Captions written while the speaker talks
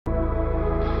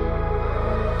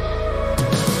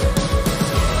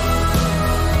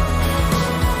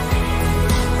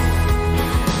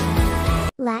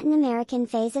Latin American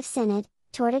phase of Synod,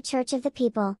 toward a Church of the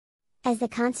People. As the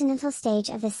continental stage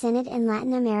of the Synod in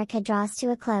Latin America draws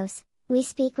to a close, we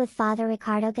speak with Father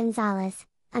Ricardo Gonzalez,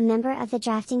 a member of the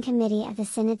drafting committee of the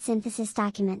Synod synthesis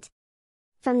document.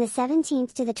 From the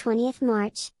 17th to the 20th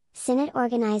March, Synod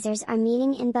organizers are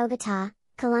meeting in Bogotá,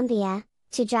 Colombia,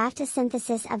 to draft a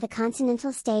synthesis of the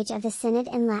continental stage of the Synod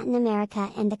in Latin America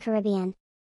and the Caribbean.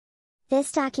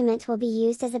 This document will be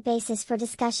used as a basis for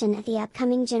discussion at the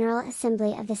upcoming General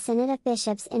Assembly of the Synod of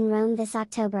Bishops in Rome this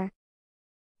October.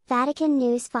 Vatican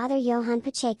News' Father Johann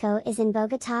Pacheco is in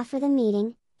Bogotá for the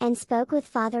meeting, and spoke with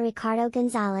Father Ricardo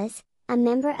Gonzalez, a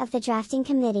member of the drafting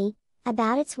committee,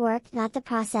 about its work. The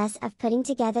process of putting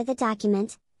together the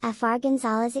document, Fr.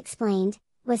 Gonzalez explained,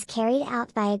 was carried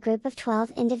out by a group of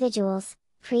 12 individuals,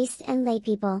 priests and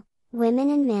laypeople, women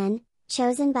and men,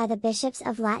 chosen by the bishops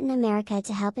of Latin America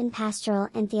to help in pastoral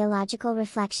and theological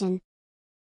reflection.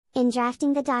 In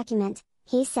drafting the document,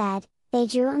 he said, they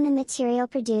drew on the material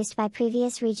produced by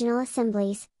previous regional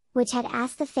assemblies, which had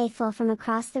asked the faithful from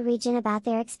across the region about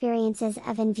their experiences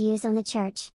of and views on the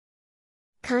Church.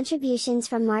 Contributions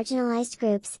from marginalized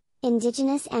groups,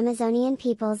 indigenous Amazonian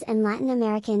peoples and Latin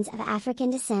Americans of African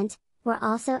descent, were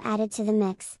also added to the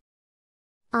mix.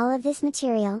 All of this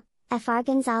material, Fr.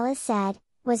 Gonzalez said,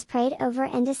 was prayed over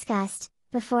and discussed,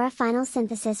 before a final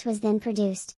synthesis was then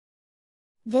produced.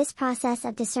 This process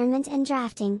of discernment and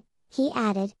drafting, he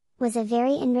added, was a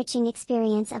very enriching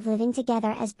experience of living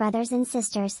together as brothers and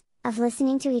sisters, of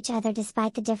listening to each other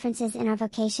despite the differences in our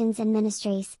vocations and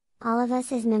ministries, all of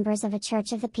us as members of a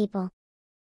Church of the People.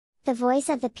 The voice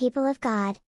of the people of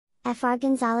God. Fr.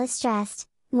 Gonzalez stressed,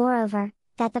 moreover,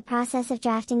 that the process of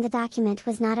drafting the document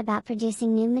was not about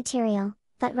producing new material,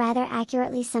 but rather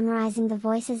accurately summarizing the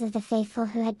voices of the faithful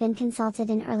who had been consulted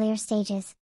in earlier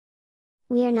stages.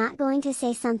 We are not going to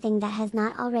say something that has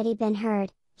not already been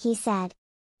heard, he said.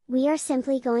 We are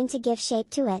simply going to give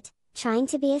shape to it, trying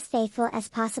to be as faithful as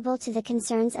possible to the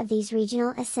concerns of these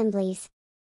regional assemblies.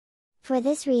 For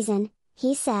this reason,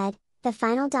 he said, the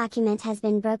final document has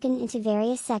been broken into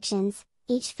various sections,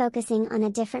 each focusing on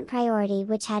a different priority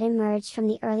which had emerged from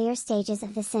the earlier stages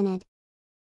of the Synod.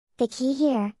 The key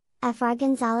here, Fr.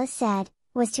 Gonzalez said,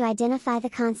 was to identify the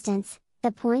constants,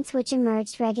 the points which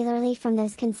emerged regularly from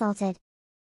those consulted.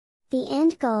 The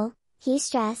end goal, he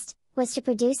stressed, was to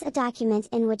produce a document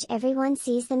in which everyone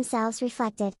sees themselves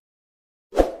reflected.